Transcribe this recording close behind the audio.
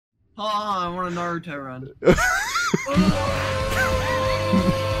I want a Naruto run.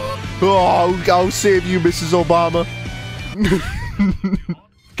 Oh, I'll save you, Mrs. Obama.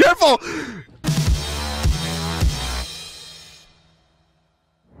 Careful!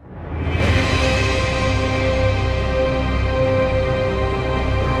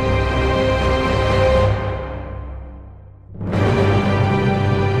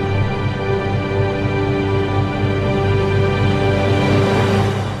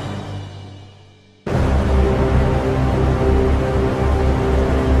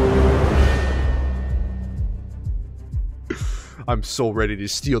 I'm so ready to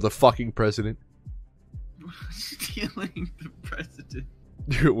steal the fucking president. Stealing the president.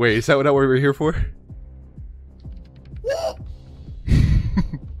 Wait, is that what we're here for?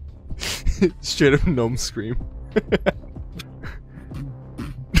 Straight up gnome scream.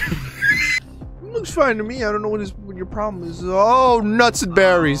 Looks fine to me. I don't know what your problem is. Oh, nuts and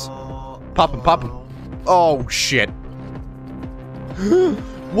berries. Pop 'em, pop 'em. Oh shit.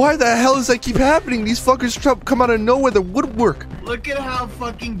 Why the hell does that keep happening? These fuckers come out of nowhere, the woodwork. Look at how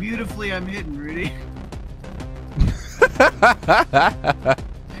fucking beautifully I'm hitting, Rudy.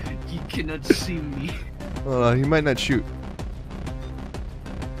 You cannot see me. He might not shoot.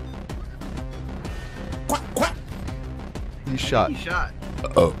 Quack, quack. He shot. He shot.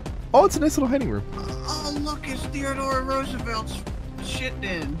 Oh, it's a nice little hiding room. Oh, look, it's Theodore Roosevelt's shit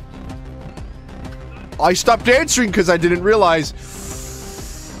den. I stopped answering because I didn't realize.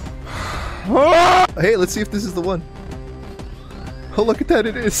 Hey, let's see if this is the one. Oh, look at that,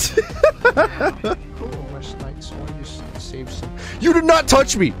 it is. You did not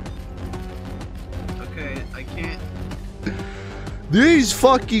touch me! Okay, I can't. These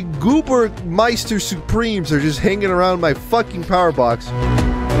fucking Goober Meister Supremes are just hanging around my fucking power box.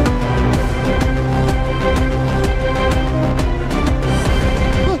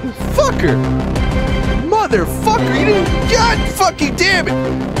 Motherfucker! Motherfucker, you didn't. God fucking damn it!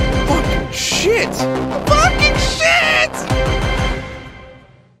 Fucking shit! Fucking shit!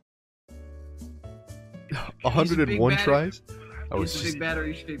 101 tries? I was just a big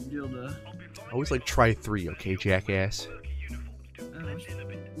battery-shaped dildo. I was like, try 3, okay, jackass?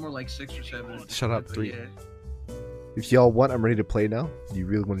 More like 6 or 7. Shut up, 3. Yeah. If y'all want, I'm ready to play now. Do you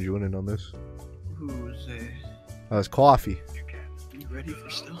really want to join in on this? Who's It's Coffee. you ready for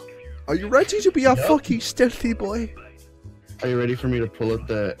stuff? Are you ready to be a fucking stealthy boy? Are you ready for me to pull out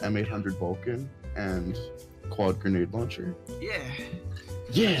the M800 Vulcan and quad grenade launcher? Yeah.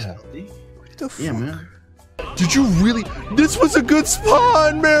 Yeah. What the fuck? Yeah, man. Did you really? This was a good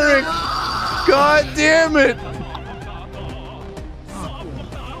spawn, Merrick! God damn it! Oh,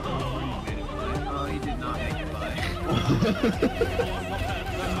 he did not make it by.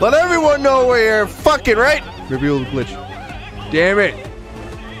 Let everyone know we're fucking right! Reveal the glitch. Damn it!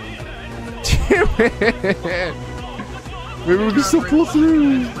 Damn it! Maybe we can still pull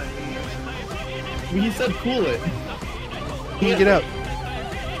through. He said pull it. Can't get out.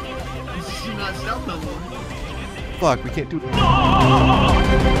 This is not stealth no more. Fuck, we can't do it.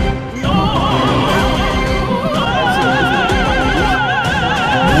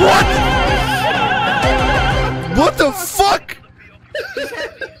 What? What the fuck?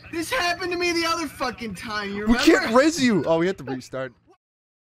 This happened to me the other fucking time, you remember? We can't res you! Oh, we have to restart.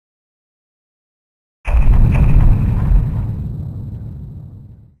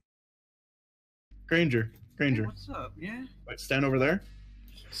 Granger. Hey, what's up, yeah? Wait, stand over there.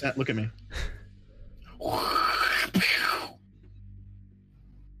 Look at me.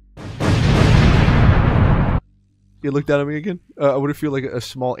 You look down at me again? I would feel like a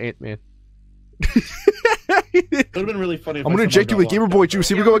small Ant-Man. It would have been really funny if I'm gonna inject you with Gamer Boy juice.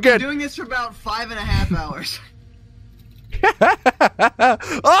 Here we go again. We're doing this for about 5.5 hours.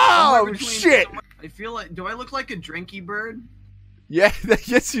 Oh shit! I feel like. Do I look like a drinky bird? Yeah,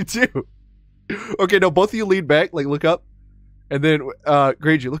 yes you do. Okay, no, both of you lean back, like look up, and then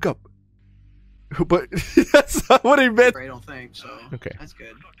Granger, look up. But that's not what he meant. I don't think so. Okay, that's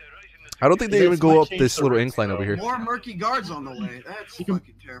good. I don't think they're gonna go up this little incline over here. More murky guards on the way. That's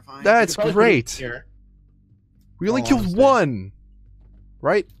fucking terrifying. That's great. We only killed one,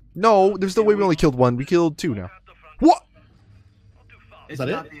 right? No, there's no way we only killed one. We killed 2 now. What? Is that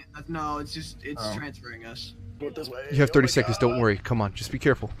it? No, it's just transferring us. Go this way. You have 30 seconds. Don't worry. Come on, just be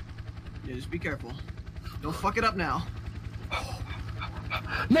careful. Yeah, just be careful. Don't fuck it up now.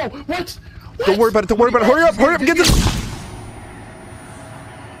 No, what? Don't worry about it. Don't worry about it. Hurry up! Hurry up! Get this.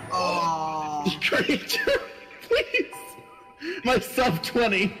 Oh, Granger, please. My sub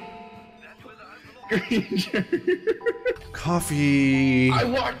 20. Granger. Coffee. I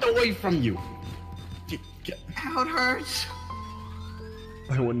walked away from you. how it hurts.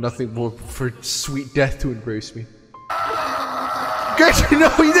 I want nothing more for sweet death to embrace me. Granger, no,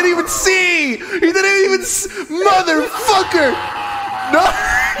 he didn't even see! He didn't even motherfucker! No,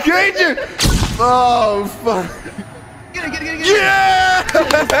 Granger! Oh, fuck. Get it. Yeah!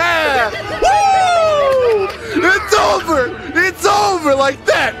 Woo! It's over! It's over like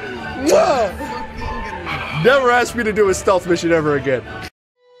that! Whoa! Never ask me to do a stealth mission ever again.